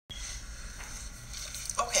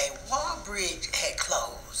Walbridge had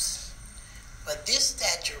closed, but this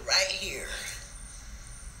statue right here,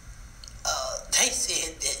 they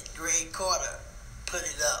said that Greg Carter put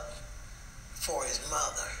it up for his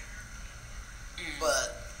mother.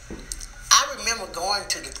 But I remember going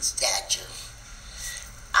to the statue.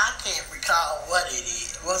 I can't recall what it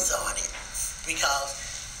is, what's on it,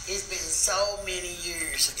 because it's been so many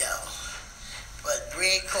years ago. But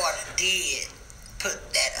Greg Carter did put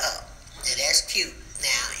that up, and that's cute.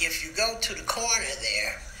 Now, if you go to the corner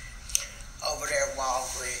there, over there at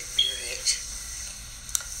Walbridge,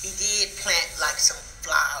 he did plant like some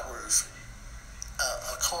flowers,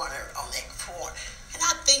 a corner on that corner. And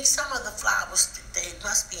I think some of the flowers, they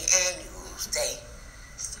must be annuals. They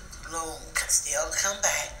bloom, still come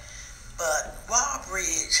back. But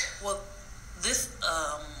Walbridge. Well, this,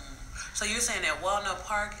 so you're saying at Walnut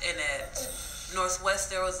Park and at Northwest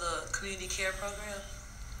there was a community care program?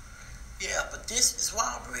 Yeah, but this is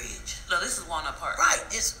Walbridge. No, this is Walnut Park. Right,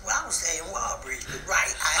 this I was saying Walbridge, but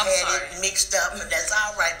right, I I'm had sorry. it mixed up, but that's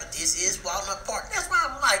all right. But this is Walnut Park. That's why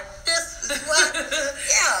I'm like, this is what?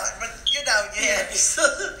 Yeah, but you know, yeah.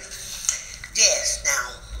 Yes,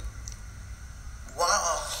 now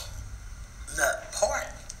Walnut Park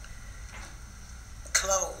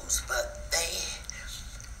closed, but they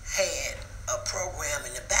had a program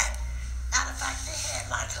in the back. Matter of fact, they had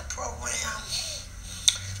like a program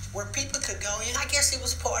where people could go in. I guess it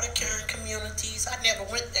was part of Caring Communities. I never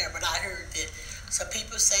went there, but I heard that some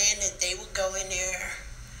people saying that they would go in there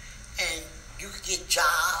and you could get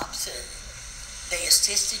jobs, and they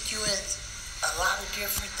assisted you in a lot of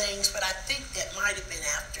different things. But I think that might have been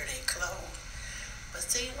after they closed. But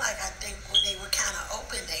seemed like I think when they were kind of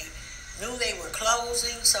open, they knew they were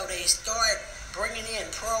closing, so they started bringing in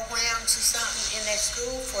programs or something in that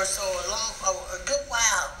school for a good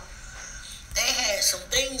while. They had some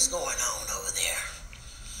things going on over there.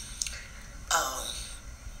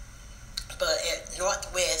 But at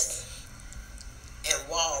Northwest and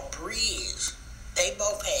Walbridge, they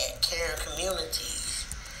both had Caring Communities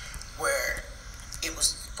where it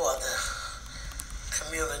was for the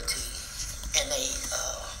community, and they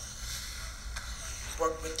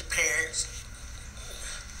worked with the parents.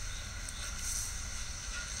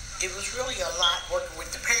 It was really a lot working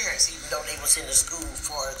with the parents, even though they was in the school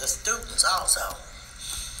for the students also.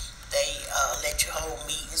 They let you hold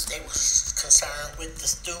meetings. They was concerned with the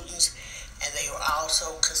students, and they were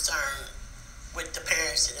also concerned with the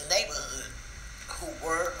parents in the neighborhood who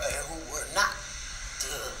were not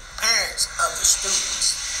the parents of the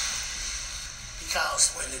students.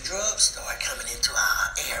 Because when the drugs started coming into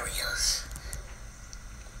our areas,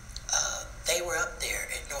 they were up there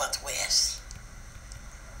at Northwest.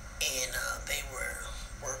 And they were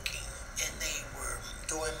working, and they were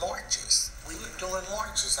doing marches. We were doing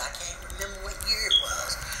marches. I can't remember what year it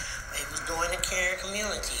was. They was doing the Caring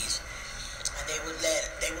Communities, and they would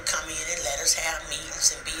come in and let us have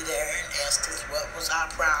meetings and be there and ask us what was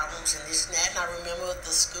our problems and this and that. And I remember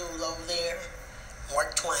the school over there,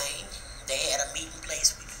 Mark Twain. They had a meeting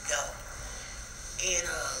place we could go, and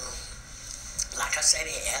like I said,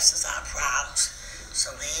 they asked us our problems. So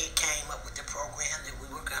they came up with the program that we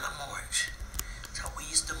were going to march. So we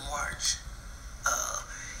used to march.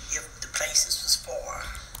 If the places was far,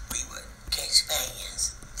 we would catch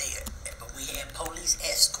vans there. But we had police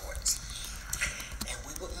escorts. And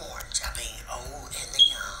we would march. I mean, old and the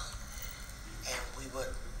young. And we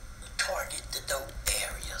would target the dope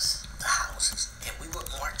areas, the houses. And we would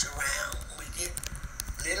march around. We get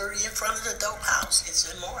literally in front of the dope house. It's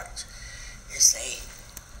a march. And say,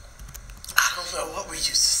 I don't know what we used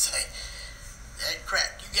to say. That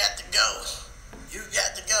crack, you got to go. You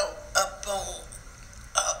got to go up on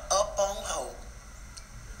hope,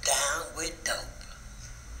 down with dope.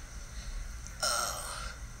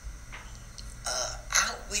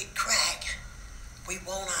 Out with crack. We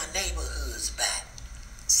want our neighborhoods back.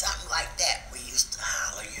 Something like that we used to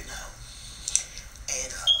holler, you know.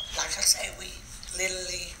 And like I say, we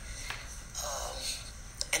literally,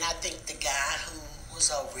 and I think the guy who was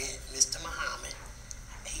over it, Mr. Muhammad,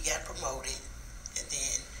 he got promoted, and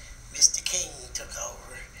then Mr. King took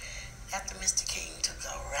over. After Mr. King took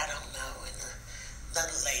over, I don't know, and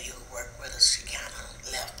another lady who worked with us, she kind of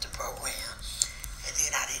left the program, and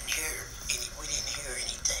then we didn't hear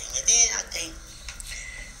anything. And then I think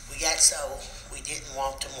we didn't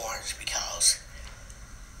want to march because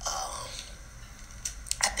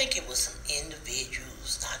I think it was some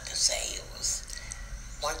individuals, not to say it was.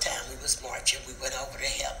 One time we was marching, we went over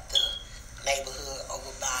to help the neighborhood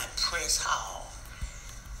over by Prince Hall.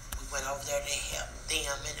 We went over there to help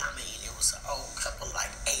them, and I mean, it was an old couple,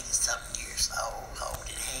 like 80-something years old,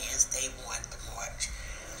 holding hands. They wanted to march.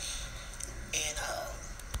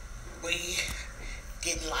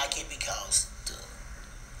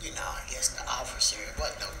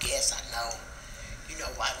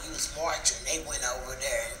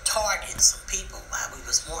 targeting some people while we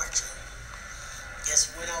was marching.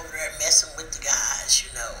 Just went over there messing with the guys, you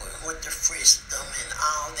know, and went to frisk them and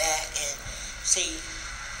all that. And see,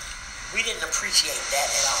 we didn't appreciate that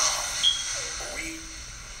at all. When we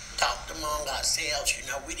talked among ourselves, you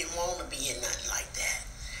know, we didn't want to be in nothing like that,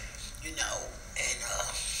 you know. And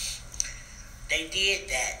they did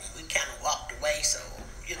that. We kind of walked away, so,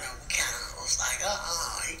 you know, we kind of was like,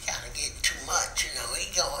 he kind of getting too much, you know.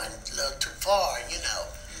 He going a little too far, you know.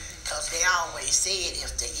 Because they always said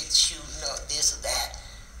if they get shooting up this or that,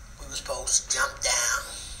 we were supposed to jump down,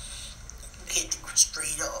 hit the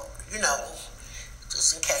street or, you know,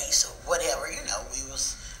 just in case or whatever, you know, we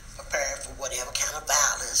was prepared for whatever kind of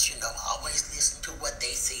violence, you know, always listen to what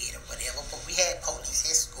they said or whatever. But we had police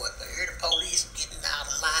escort, but here the police getting out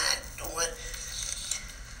of line doing.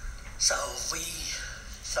 So we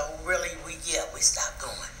stopped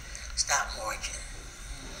going, stopped marching.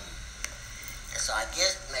 And so I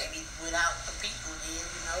guess maybe without the people then,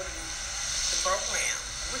 you know, the program,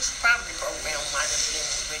 which probably program might have been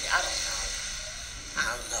really, I don't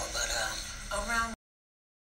know, but Around